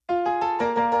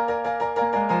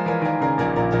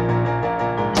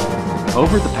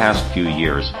Over the past few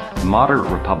years, moderate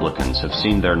Republicans have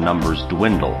seen their numbers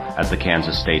dwindle at the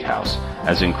Kansas statehouse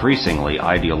as increasingly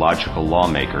ideological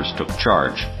lawmakers took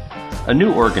charge. A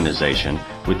new organization,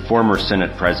 with former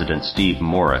Senate President Steve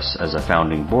Morris as a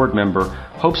founding board member,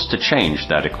 hopes to change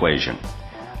that equation.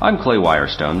 I'm Clay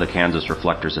Wirestone, the Kansas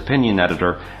Reflector's opinion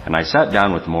editor, and I sat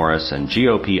down with Morris and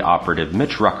GOP operative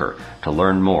Mitch Rucker to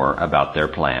learn more about their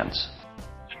plans.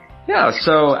 Yeah,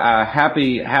 so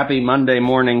happy Monday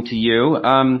morning to you.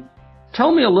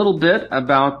 Tell me a little bit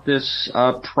about this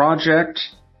project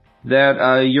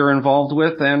that you're involved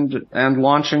with and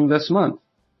launching this month.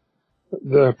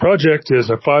 The project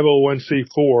is a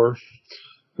 501c4.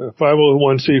 A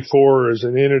 501c4 is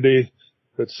an entity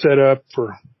that's set up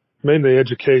for mainly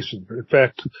education. In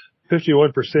fact, 51%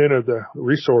 of the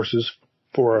resources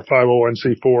for a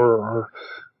 501c4 are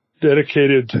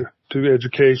dedicated to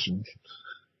education.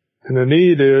 And the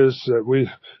need is that we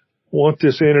want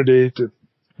this entity to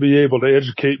be able to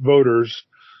educate voters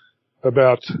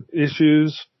about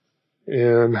issues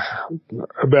and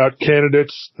about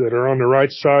candidates that are on the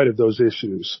right side of those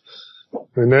issues.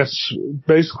 And that's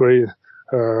basically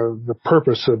the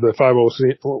purpose of the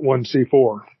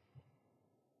 501c4.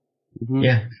 Mm-hmm.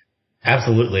 Yeah,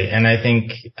 absolutely. And I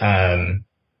think,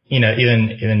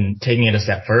 even taking it a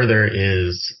step further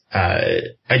is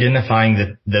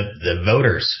identifying the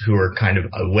voters who are kind of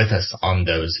with us on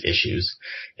those issues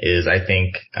is, I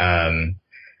think, a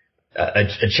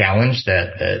challenge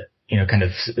that kind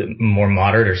of more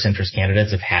moderate or centrist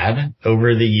candidates have had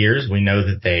over the years. We know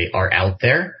that they are out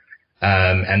there,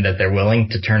 and that they're willing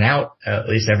to turn out at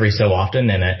least every so often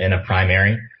in a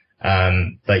primary.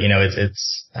 But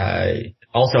it's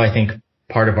also, I think,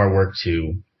 part of our work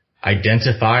to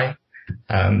identify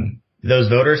those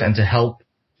voters and to help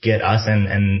get us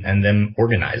and them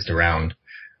organized around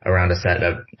a set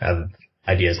of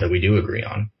ideas that we do agree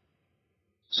on.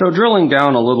 So drilling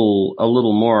down a little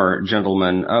more,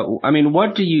 gentlemen,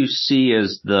 what do you see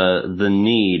as the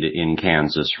need in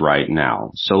Kansas right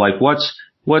now? So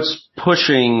what's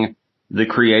pushing the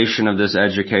creation of this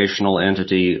educational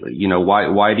entity?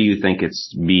 Why do you think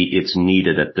it's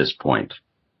needed at this point?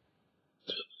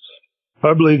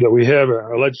 I believe that we have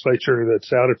a legislature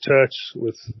that's out of touch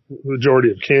with the majority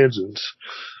of Kansans.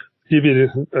 Give you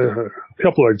a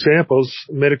couple of examples.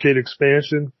 Medicaid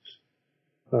expansion.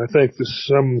 I think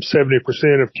some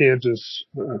 70% of Kansas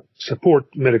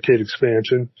support Medicaid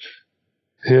expansion.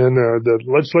 And the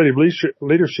legislative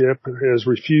leadership has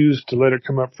refused to let it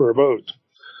come up for a vote.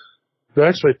 It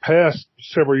actually passed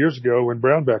several years ago when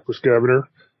Brownback was governor,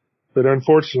 but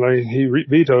unfortunately he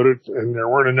vetoed it, and there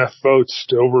weren't enough votes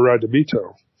to override the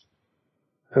veto.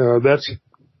 That's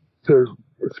to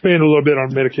expand a little bit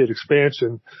on Medicaid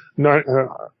expansion.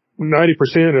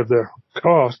 90% of the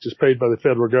cost is paid by the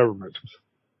federal government,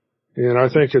 and I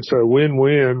think it's a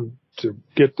win-win to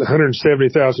get the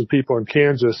 170,000 people in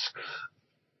Kansas,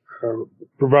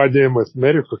 provide them with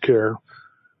medical care,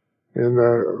 and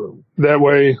that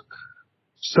way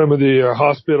some of the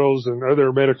hospitals and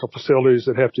other medical facilities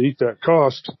that have to eat that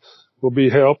cost will be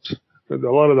helped. A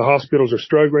lot of the hospitals are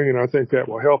struggling, and I think that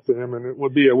will help them, and it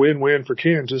would be a win-win for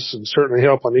Kansas and certainly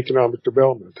help on economic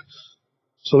development.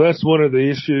 So that's one of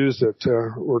the issues that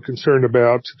we're concerned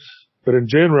about. But in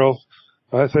general,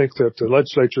 I think that the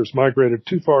legislature's migrated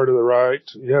too far to the right.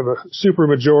 You have a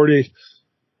supermajority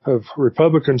of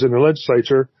Republicans in the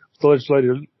legislature, the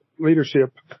legislative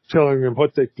leadership telling them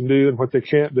what they can do and what they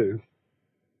can't do.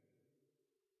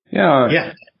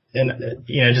 Yeah. And,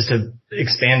 just to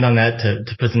expand on that,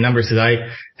 to put some numbers, because I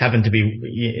happen to be,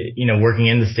 working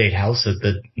in the state house at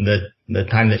the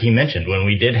time that he mentioned, when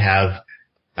we did have,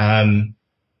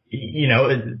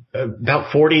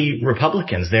 about 40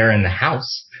 Republicans there in the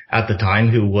House at the time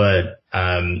who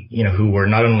were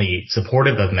not only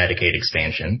supportive of Medicaid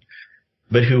expansion,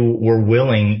 but who were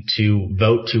willing to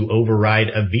vote to override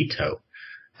a veto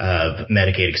of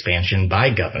Medicaid expansion by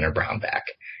Governor Brownback.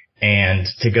 And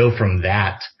to go from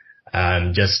that,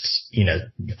 5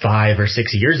 or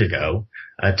 6 years ago,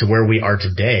 to where we are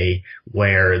today,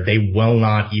 where they will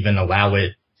not even allow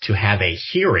it to have a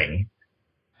hearing,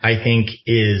 I think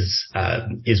is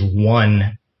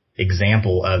one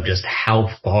example of just how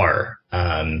far,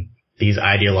 these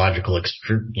ideological,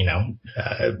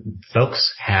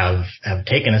 folks have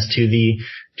taken us to the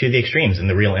extremes and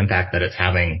the real impact that it's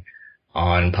having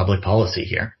on public policy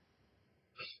here.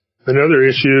 Another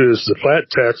issue is the flat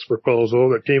tax proposal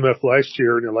that came up last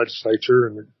year in the legislature,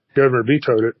 and the governor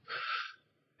vetoed it.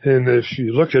 And if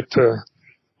you look at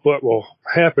what will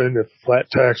happen if flat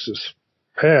tax is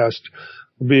passed,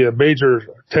 it will be a major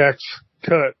tax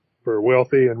cut for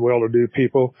wealthy and well-to-do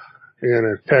people,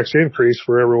 and a tax increase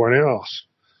for everyone else.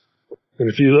 And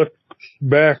if you look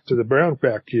back to the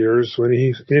Brownback years when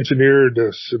he engineered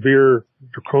a severe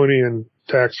draconian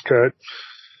tax cut,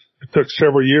 it took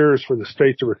several years for the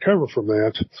state to recover from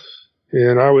that.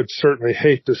 And I would certainly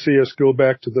hate to see us go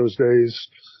back to those days.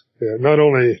 Not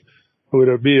only would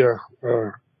it be a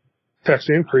tax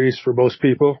increase for most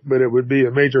people, but it would be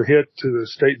a major hit to the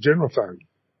state general fund.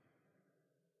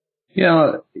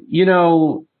 Yeah,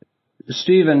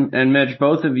 Steve and Mitch,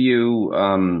 both of you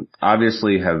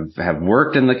obviously have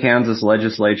worked in the Kansas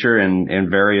legislature in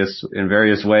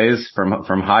various ways,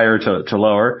 from higher to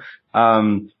lower.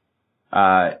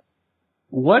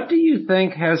 What do you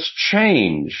think has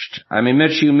changed? I mean,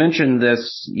 Mitch, you mentioned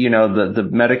this, the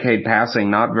Medicaid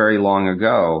passing not very long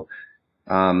ago,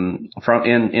 in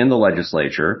the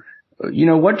legislature.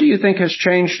 What do you think has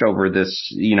changed over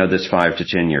this 5 to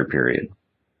 10 year period?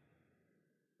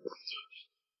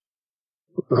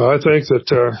 I think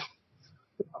that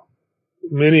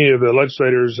many of the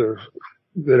legislators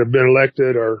that have been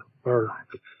elected are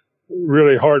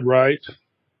really hard right.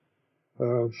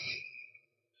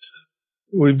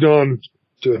 We've gone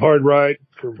to hard right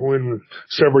from when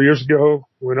several years ago,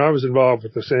 when I was involved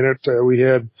with the Senate, we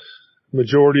had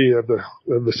majority of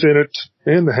the Senate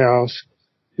and the House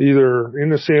either in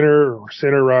the center or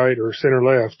center right or center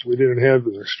left. We didn't have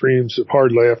the extremes of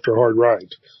hard left or hard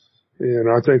right. And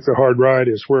I think the hard right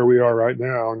is where we are right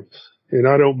now. And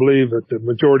I don't believe that the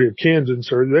majority of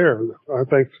Kansans are there. I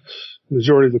think the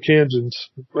majority of Kansans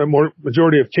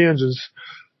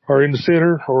are in the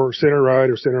center or center right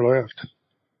or center left.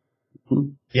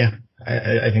 Yeah,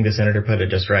 I think the senator put it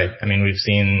just right. I mean, we've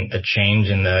seen a change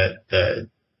in the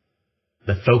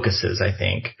focuses, I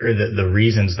think, or the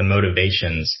reasons, the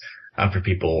motivations, for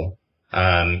people,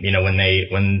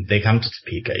 when they come to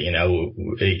Topeka,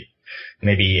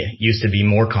 maybe it used to be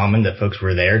more common that folks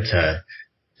were there to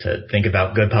think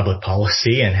about good public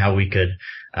policy and how we could,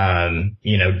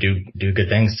 do good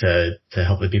things to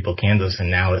help the people of Kansas.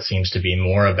 And now it seems to be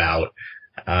more about,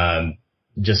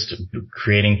 just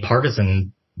creating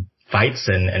partisan fights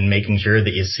and making sure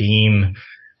that you seem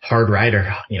hard right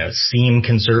or, seem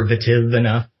conservative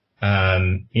enough,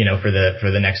 for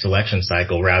the next election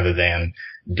cycle, rather than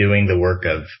doing the work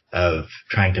of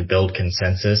trying to build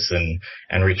consensus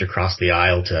and reach across the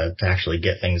aisle to actually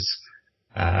get things,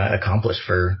 accomplished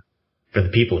for the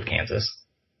people of Kansas.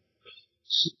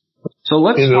 So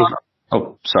let's talk.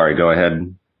 Oh, sorry, go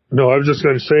ahead. No, I was just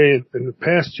going to say in the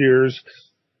past years,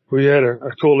 we had a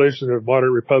coalition of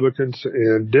moderate Republicans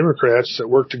and Democrats that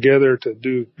worked together to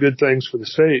do good things for the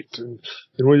state. And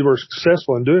we were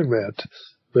successful in doing that.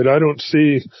 But I don't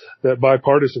see that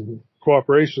bipartisan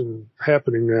cooperation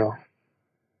happening now.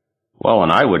 Well,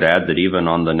 and I would add that even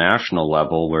on the national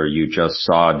level, where you just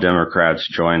saw Democrats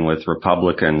join with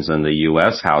Republicans in the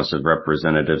U.S. House of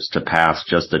Representatives to pass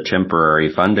just a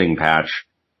temporary funding patch,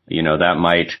 that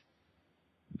might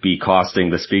be costing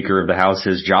the Speaker of the House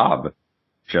his job,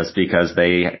 just because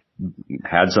they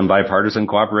had some bipartisan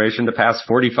cooperation to pass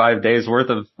 45 days worth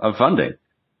of funding.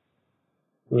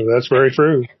 Well, that's very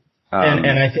true.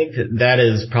 And I think that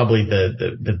is probably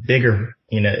the bigger,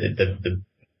 the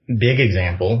big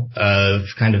example of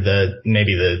kind of the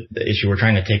issue we're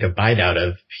trying to take a bite out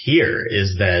of here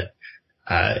is that,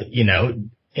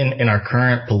 in our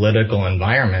current political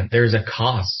environment, there's a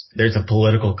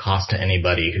political cost to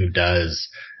anybody who does,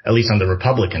 at least on the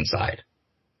Republican side,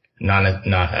 not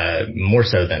more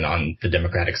so than on the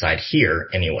Democratic side here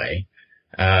anyway.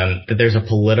 That there's a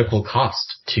political cost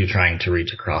to trying to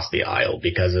reach across the aisle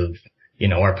because of,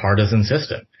 our partisan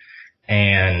system.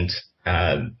 And,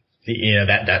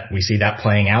 that we see that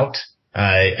playing out,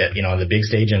 on the big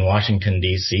stage in Washington,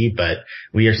 D.C., but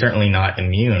we are certainly not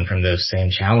immune from those same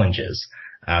challenges,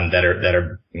 that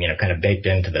are, kind of baked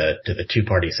into the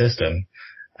two-party system,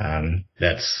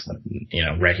 that's,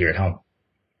 right here at home.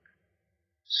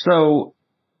 So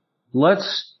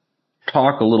let's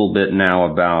talk a little bit now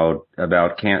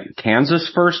about Kansas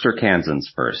first or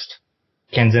Kansans first?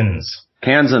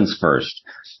 Kansans first.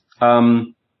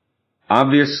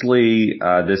 Obviously,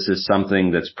 this is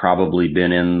something that's probably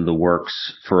been in the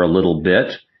works for a little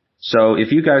bit. So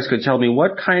if you guys could tell me,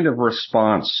 what kind of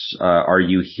response are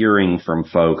you hearing from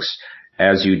folks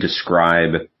as you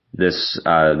describe this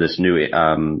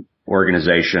new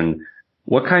organization?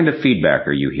 What kind of feedback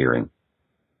are you hearing?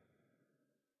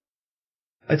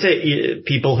 I'd say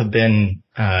people have been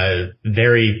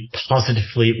very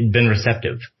positively been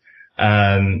receptive.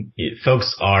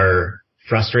 Folks are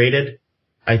frustrated,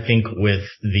 I think, with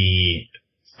the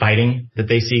fighting that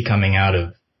they see coming out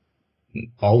of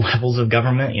all levels of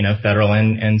government, federal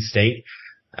and state.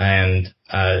 And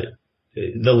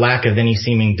the lack of any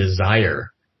seeming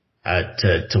desire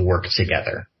to work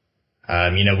together.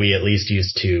 We at least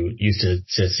used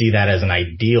to see that as an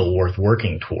ideal worth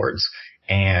working towards.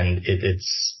 And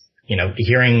it's,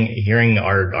 hearing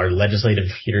our legislative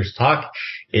leaders talk,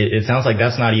 it sounds like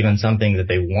that's not even something that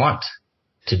they want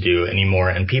to do anymore.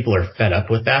 And people are fed up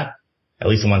with that, at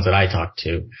least the ones that I talk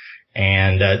to.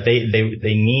 And,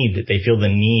 they feel the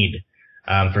need,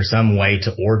 for some way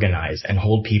to organize and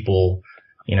hold people,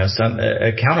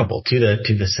 accountable to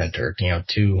the center,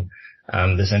 to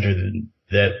the center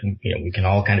that, we can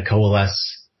all kind of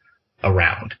coalesce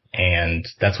around. And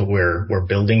that's what we're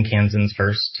building Kansans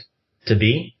First to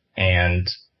be. And,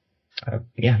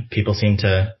 people seem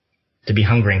to be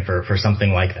hungering for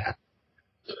something like that.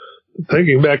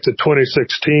 Thinking back to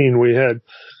 2016, we had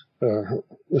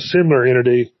a similar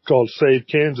entity called Save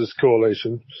Kansas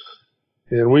Coalition,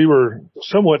 and we were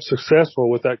somewhat successful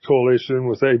with that coalition.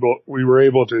 We were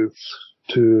able to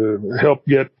help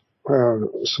get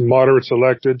some moderates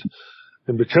elected,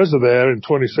 and because of that, in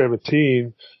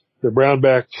 2017, the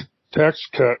Brownback tax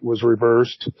cut was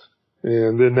reversed,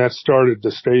 and then that started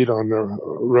the state on the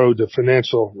road to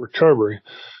financial recovery.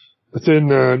 But then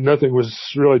nothing was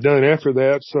really done after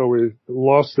that, so we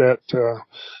lost that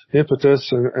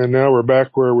impetus, and now we're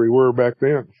back where we were back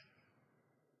then.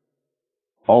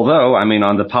 Although,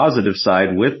 on the positive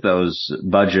side, with those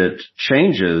budget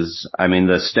changes,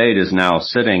 the state is now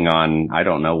sitting on, I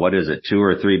don't know, what is it, $2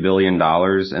 or $3 billion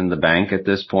in the bank at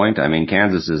this point?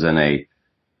 Kansas is in a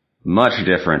much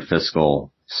different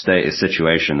fiscal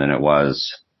situation than it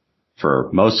was for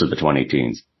most of the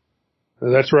 2010s.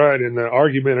 That's right. And the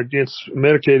argument against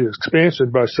Medicaid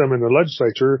expansion by some in the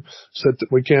legislature said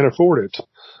that we can't afford it.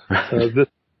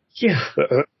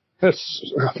 That's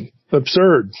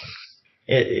absurd.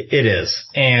 It is.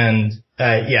 And,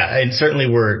 and certainly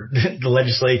the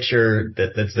legislature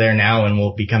that's there now and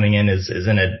will be coming in is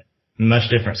in a much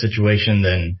different situation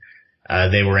than,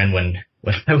 they were in when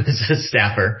I was a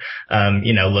staffer,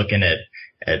 looking at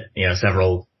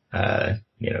several,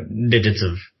 digits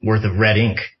worth of red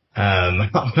ink,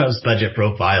 on those budget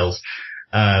profiles.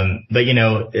 But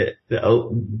the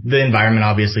environment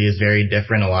obviously is very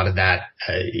different. A lot of that,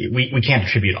 we can't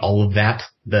attribute all of that,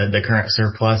 the current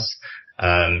surplus,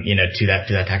 to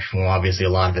that tax reform. Obviously, a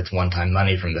lot of it's one-time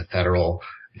money from the federal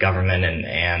government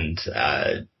and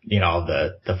all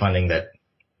the funding that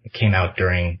came out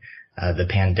during, the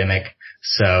pandemic.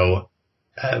 So,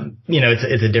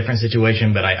 it's a different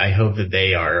situation, but I hope that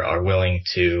they are willing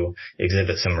to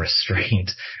exhibit some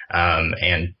restraint,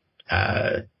 and,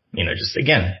 just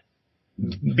again,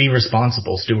 be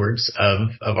responsible stewards of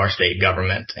our state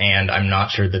government. And I'm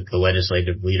not sure that the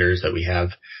legislative leaders that we have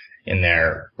in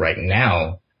there right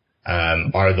now,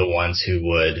 are the ones who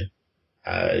would,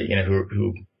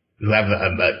 who have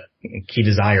a key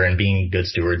desire in being good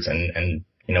stewards and,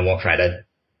 won't try to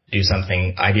do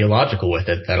something ideological with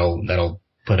it that'll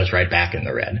put us right back in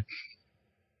the red.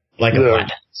 Like a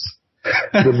flat.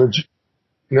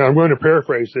 Now, I'm going to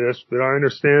paraphrase this, but I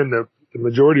understand that the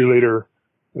majority leader,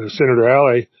 Senator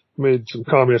Alley, made some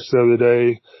comments the other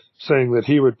day saying that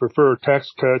he would prefer tax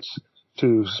cuts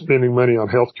to spending money on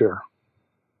health care.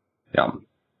 Yeah.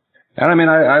 And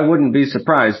I wouldn't be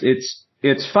surprised.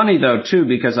 It's funny though too,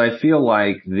 because I feel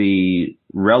like the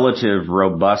relative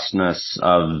robustness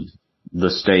of the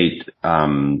state,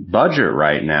 budget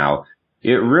right now,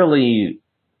 it really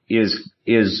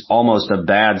is almost a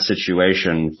bad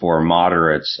situation for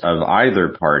moderates of either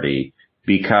party,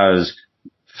 because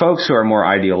folks who are more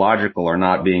ideological are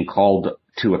not being called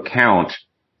to account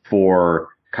for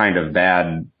kind of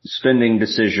bad spending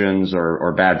decisions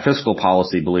or bad fiscal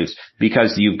policy beliefs,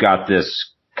 because you've got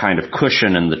this kind of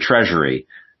cushion in the treasury.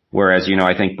 Whereas,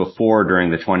 I think before,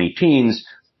 during the 2010s,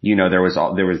 there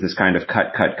was this kind of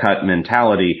cut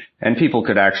mentality, and people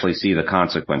could actually see the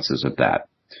consequences of that.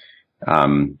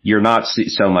 You're not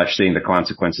so much seeing the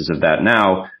consequences of that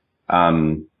now,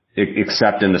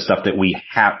 except in the stuff that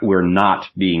we're not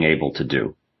being able to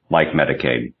do, like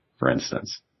Medicaid, for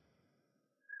instance.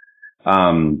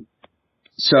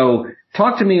 So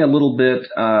talk to me a little bit,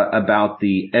 about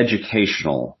the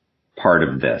educational part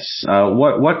of this.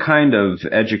 What kind of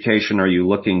education are you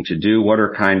looking to do? What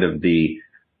are kind of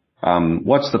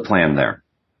what's the plan there?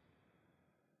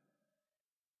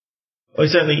 We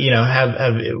certainly,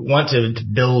 want to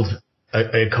build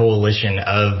a coalition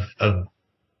of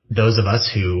those of us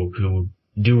who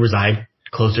do reside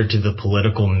closer to the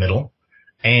political middle.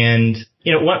 And,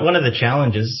 one of the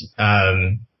challenges,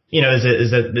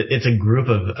 is that it's a group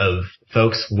of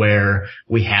folks where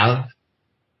we have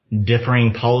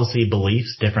differing policy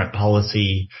beliefs, different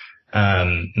policy,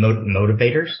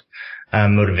 motivators.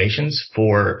 motivations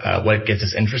for what gets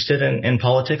us interested in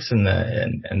politics and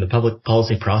the public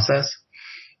policy process.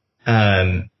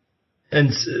 So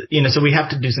we have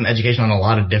to do some education on a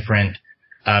lot of different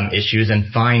issues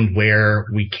and find where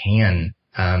we can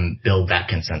build that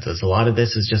consensus. A lot of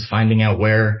this is just finding out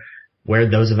where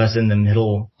those of us in the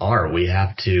middle are. We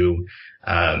have to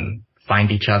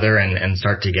find each other and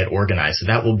start to get organized. So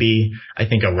that will be, I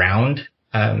think, around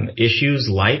issues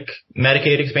like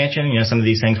Medicaid expansion, some of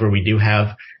these things where we do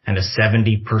have kind of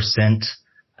 70%,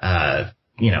 70%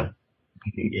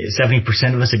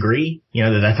 of us agree,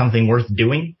 that that's something worth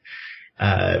doing.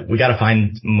 We got to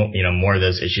find, more of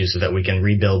those issues so that we can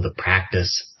rebuild the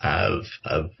practice of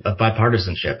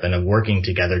bipartisanship and of working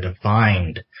together to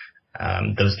find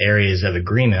those areas of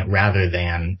agreement rather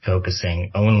than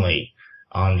focusing only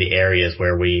on the areas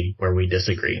where we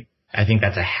disagree. I think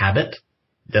that's a habit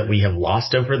that we have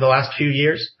lost over the last few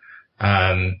years.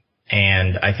 And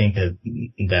I think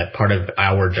that part of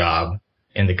our job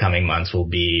in the coming months will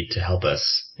be to help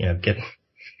us,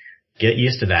 get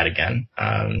used to that again,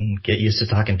 get used to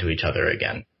talking to each other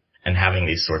again and having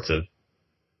these sorts of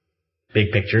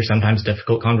big picture, sometimes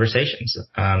difficult conversations,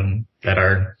 that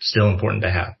are still important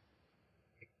to have.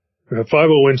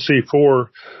 501c4,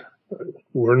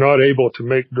 we're not able to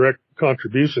make direct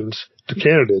contributions to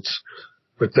candidates,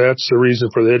 but that's the reason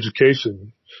for the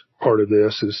education part of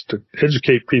this, is to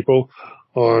educate people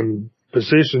on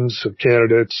positions of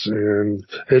candidates and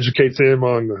educate them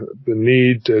on the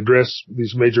need to address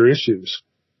these major issues.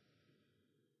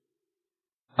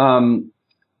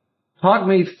 Talk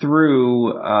me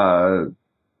through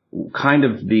kind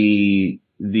of the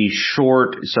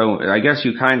short. So I guess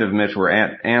you kind of, Mitch, were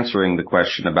answering the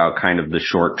question about kind of the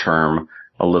short term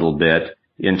a little bit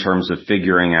in terms of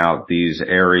figuring out these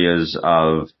areas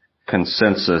of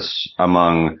consensus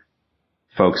among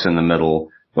folks in the middle.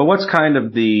 But what's kind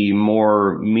of the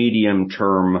more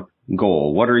medium-term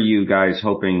goal? What are you guys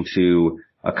hoping to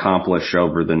accomplish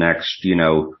over the next,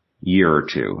 year or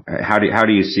two? How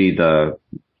do you see the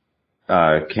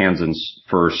Kansas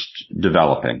First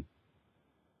developing?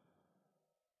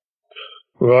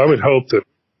 Well, I would hope to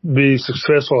be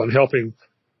successful in helping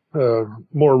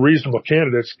more reasonable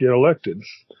candidates get elected.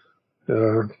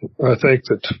 I think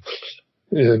that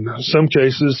in some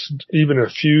cases, even a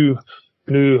few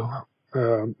new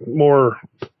more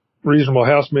reasonable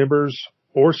House members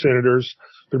or senators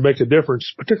would make a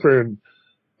difference, particularly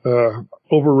in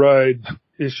override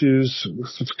issues.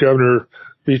 If the governor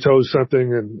vetoes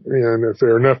something and if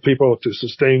there are enough people to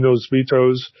sustain those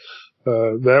vetoes,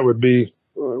 that would be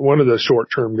one of the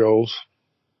short-term goals.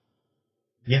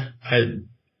 Yeah, I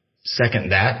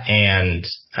second that. And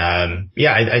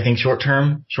I think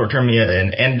short-term,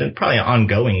 and probably an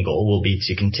ongoing goal will be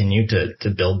to continue to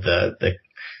build the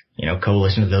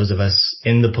coalition of those of us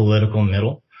in the political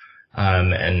middle,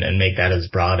 and make that as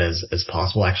broad as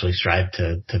possible. Actually strive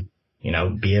to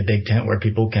be a big tent where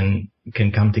people can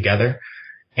come together,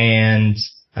 and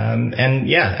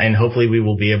hopefully we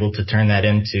will be able to turn that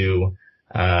into,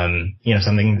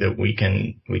 something that we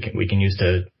can use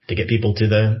to get people to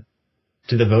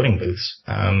the voting booths.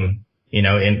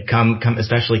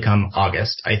 Especially come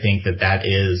August. I think that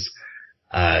is,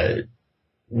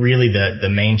 really the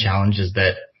main challenge is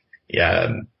that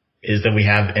we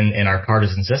have in our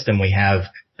partisan system, we have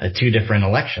two different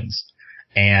elections.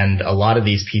 And a lot of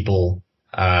these people,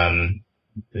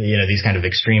 these kind of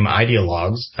extreme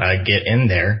ideologues, get in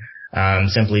there,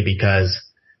 simply because,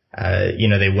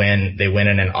 they win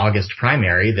in an August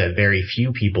primary that very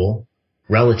few people,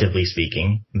 relatively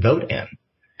speaking, vote in.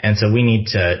 And so we need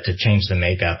to change the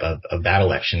makeup of that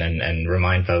election and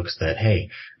remind folks that, hey,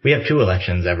 we have two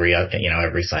elections every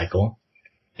cycle.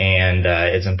 And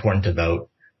it's important to vote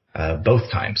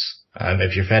both times.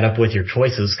 If you're fed up with your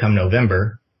choices come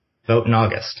November, vote in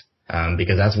August,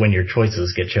 because that's when your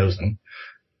choices get chosen.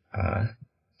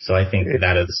 So I think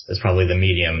that is probably the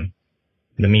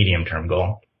medium term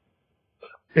goal.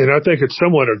 And I think it's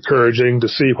somewhat encouraging to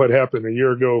see what happened a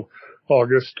year ago,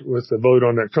 August, with the vote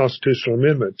on that constitutional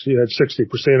amendment. You had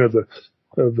 60% of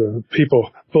the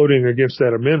people voting against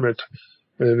that amendment,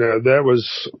 and that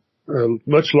was a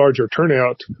much larger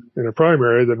turnout in a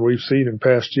primary than we've seen in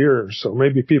past years. So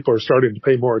maybe people are starting to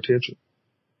pay more attention.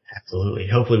 Absolutely.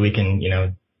 Hopefully we can,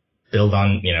 build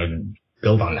on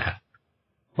that.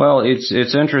 Well,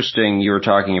 it's interesting you were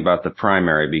talking about the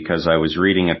primary, because I was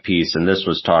reading a piece, and this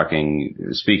was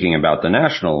speaking about the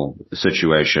national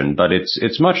situation, but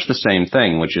it's much the same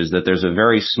thing, which is that there's a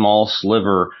very small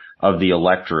sliver of the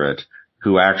electorate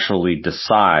who actually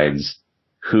decides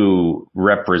who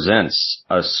represents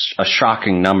a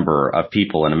shocking number of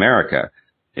people in America.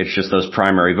 It's just those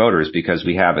primary voters, because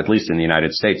we have, at least in the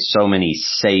United States, so many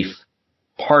safe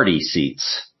party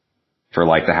seats for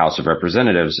like the House of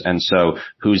Representatives. And so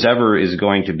whoever is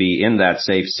going to be in that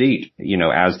safe seat,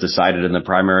 as decided in the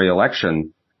primary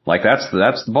election, like that's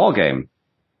the ball game.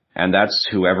 And that's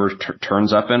whoever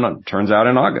turns out in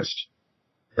August.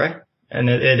 Right. And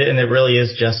it really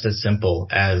is just as simple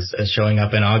as showing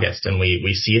up in August. And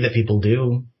we see that people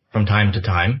do from time to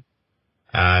time.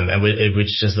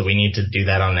 It's just that we need to do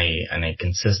that on a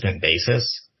consistent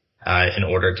basis, in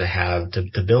order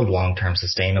to build long-term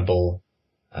sustainable,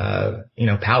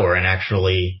 power and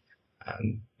actually,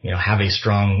 have a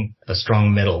strong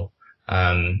middle,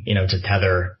 to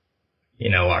tether,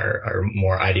 our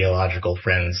more ideological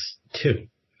friends too.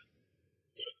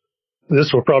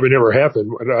 This will probably never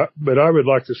happen, but I would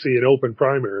like to see an open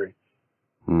primary.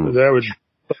 That would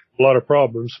solve a lot of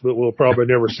problems, but we'll probably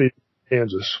never see it in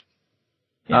Kansas.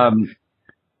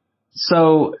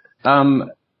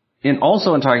 In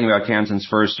talking about Kansans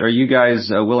First, are you guys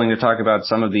willing to talk about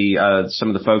some of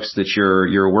the folks that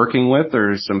you're working with,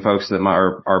 or some folks that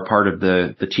are part of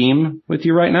the team with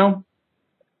you right now?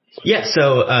 Yeah,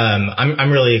 so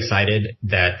I'm really excited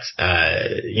that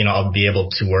I'll be able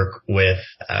to work with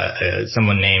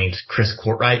someone named Chris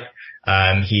Courtright.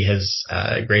 He has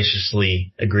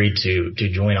graciously agreed to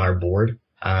join our board.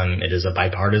 It is a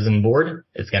bipartisan board.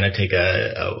 It's going to take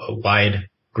a wide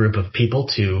group of people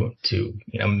to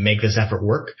make this effort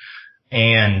work.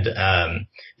 And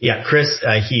Chris,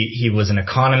 he was an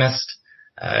economist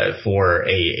for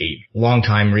a long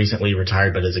time, recently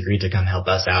retired, but has agreed to come help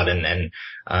us out. And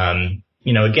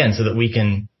again, so that we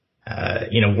can,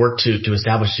 work to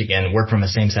establish again, work from the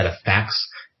same set of facts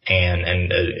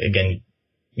and again,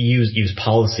 use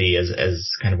policy as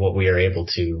kind of what we are able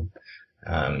to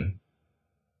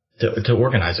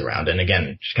organize around. And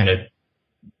again, just kind of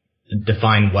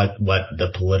define what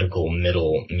the political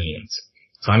middle means.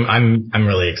 So I'm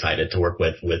really excited to work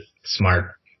with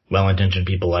smart, well-intentioned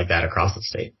people like that across the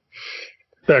state.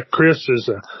 In fact, Chris is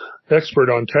an expert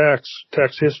on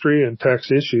tax history and tax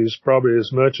issues, probably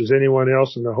as much as anyone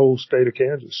else in the whole state of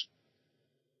Kansas.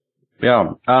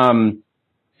 Yeah.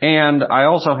 And I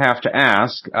also have to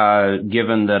ask,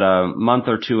 given that a month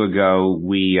or two ago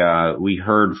we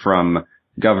heard from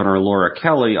Governor Laura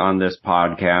Kelly on this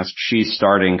podcast, she's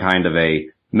starting kind of a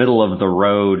middle of the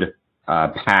road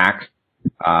PAC,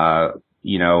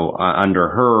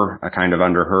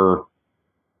 under her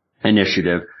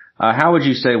initiative. How would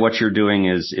you say what you're doing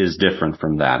is different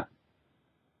from that?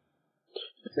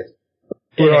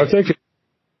 Well, I think.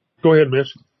 Go ahead,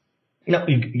 Mitch. No,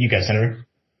 you guys, Senator.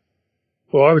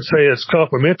 Well, I would say it's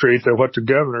complementary to what the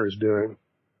governor is doing.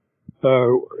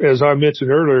 As I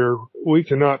mentioned earlier, we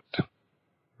cannot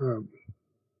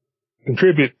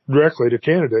contribute directly to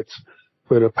candidates,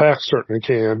 but a PAC certainly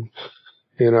can.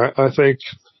 And I think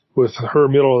with her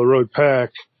middle of the road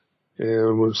PAC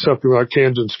and with something like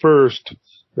Kansas First,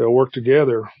 they'll work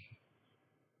together.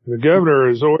 The governor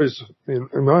has always, in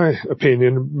my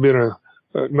opinion, been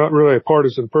not really a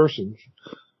partisan person.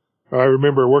 I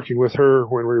remember working with her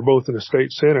when we were both in the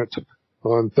state senate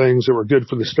on things that were good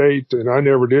for the state, and I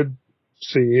never did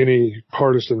see any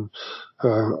partisan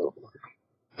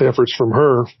efforts from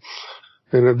her.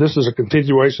 And this is a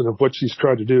continuation of what she's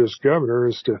tried to do as governor,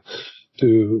 is to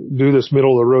do this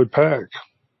middle of the road PAC.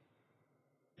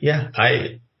 Yeah,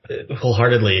 I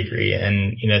wholeheartedly agree.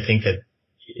 And, I think that,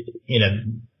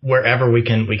 wherever we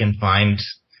can find,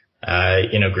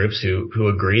 groups who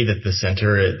agree that the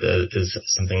center is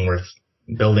something worth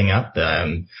building up,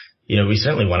 we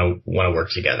certainly want to work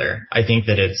together. I think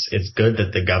that it's good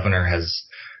that the governor has,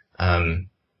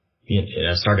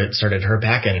 started her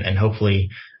PAC, and hopefully,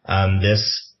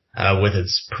 this, with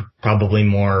its probably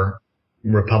more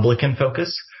Republican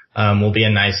focus, will be a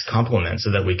nice complement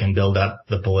so that we can build up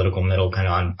the political middle kind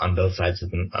of on both sides of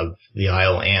the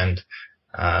aisle and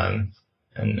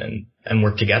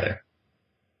work together.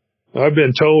 I've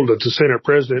been told that the Senate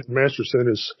President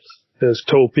Masterson has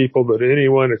told people that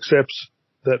anyone accepts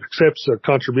a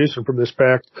contribution from this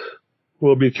PAC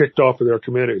will be kicked off of their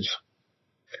committees.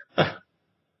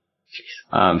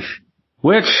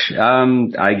 Which,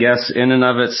 I guess in and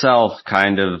of itself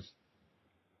kind of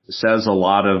says a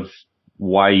lot of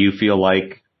why you feel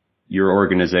like your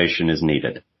organization is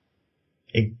needed.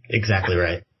 Exactly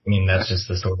right. I mean, that's just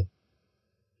the sort of.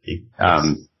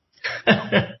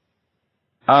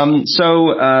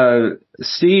 So,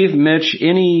 Steve, Mitch,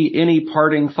 any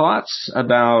parting thoughts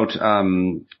about,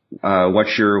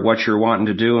 what you're wanting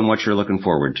to do and what you're looking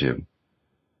forward to?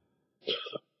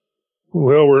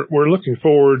 Well, we're looking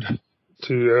forward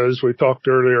to, as we talked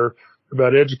earlier,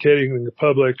 about educating the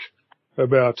public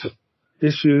about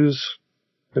issues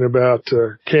and about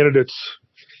candidates'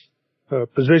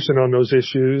 position on those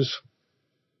issues.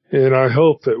 And I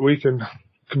hope that we can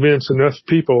convince enough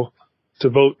people to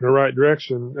vote in the right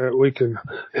direction that we can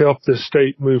help this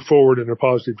state move forward in a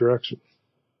positive direction.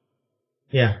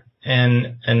 Yeah.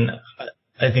 And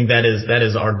I think that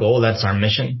is our goal. That's our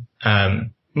mission.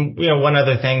 One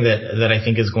other thing that I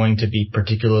think is going to be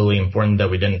particularly important that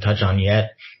we didn't touch on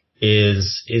yet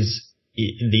is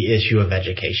the issue of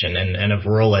education and of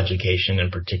rural education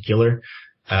in particular.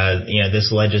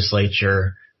 This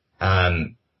legislature,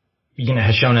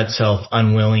 has shown itself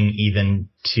unwilling even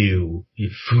to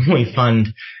fully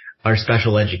fund our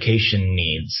special education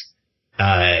needs.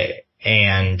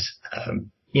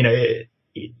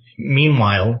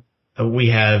 Meanwhile, we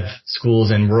have schools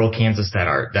in rural Kansas that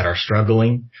are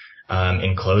struggling,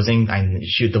 in closing.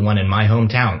 The one in my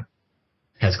hometown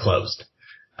has closed.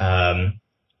 So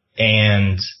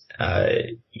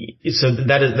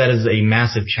that is a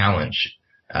massive challenge,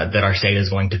 that our state is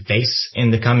going to face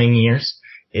in the coming years.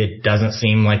 It doesn't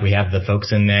seem like we have the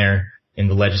folks in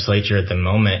the legislature at the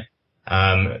moment,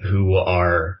 who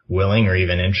are willing or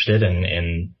even interested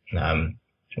in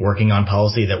working on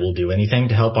policy that will do anything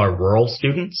to help our rural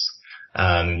students.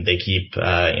 They keep,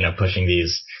 pushing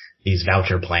these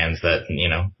voucher plans that,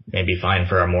 may be fine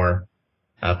for our more,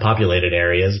 populated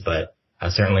areas, but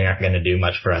certainly aren't going to do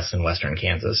much for us in Western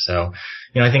Kansas. So,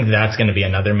 I think that's going to be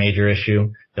another major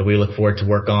issue that we look forward to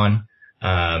work on.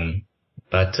 I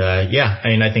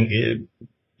think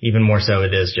even more so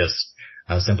it is just,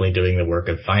 simply doing the work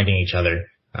of finding each other,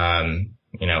 and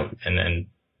then,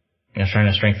 trying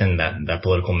to strengthen that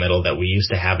political middle that we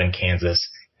used to have in Kansas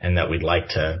and that we'd like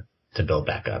to build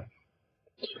back up.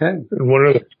 Okay. And one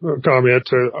other comment,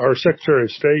 our Secretary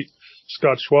of State,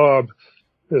 Scott Schwab,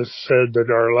 has said that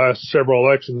our last several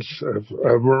elections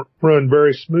have run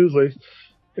very smoothly,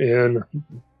 and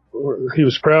he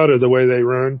was proud of the way they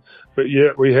run, but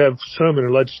yet we have some in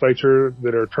the legislature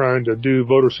that are trying to do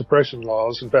voter suppression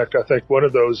laws. In fact, I think one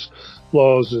of those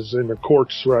laws is in the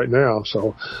courts right now.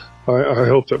 So I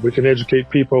hope that we can educate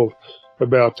people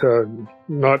about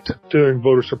not doing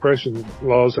voter suppression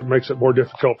laws that makes it more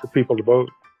difficult for people to vote.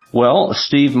 Well,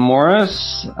 Steve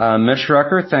Morris, Mitch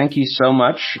Rucker, thank you so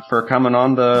much for coming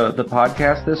on the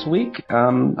podcast this week.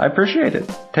 I appreciate it.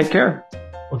 Take care.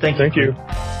 Well, thank you.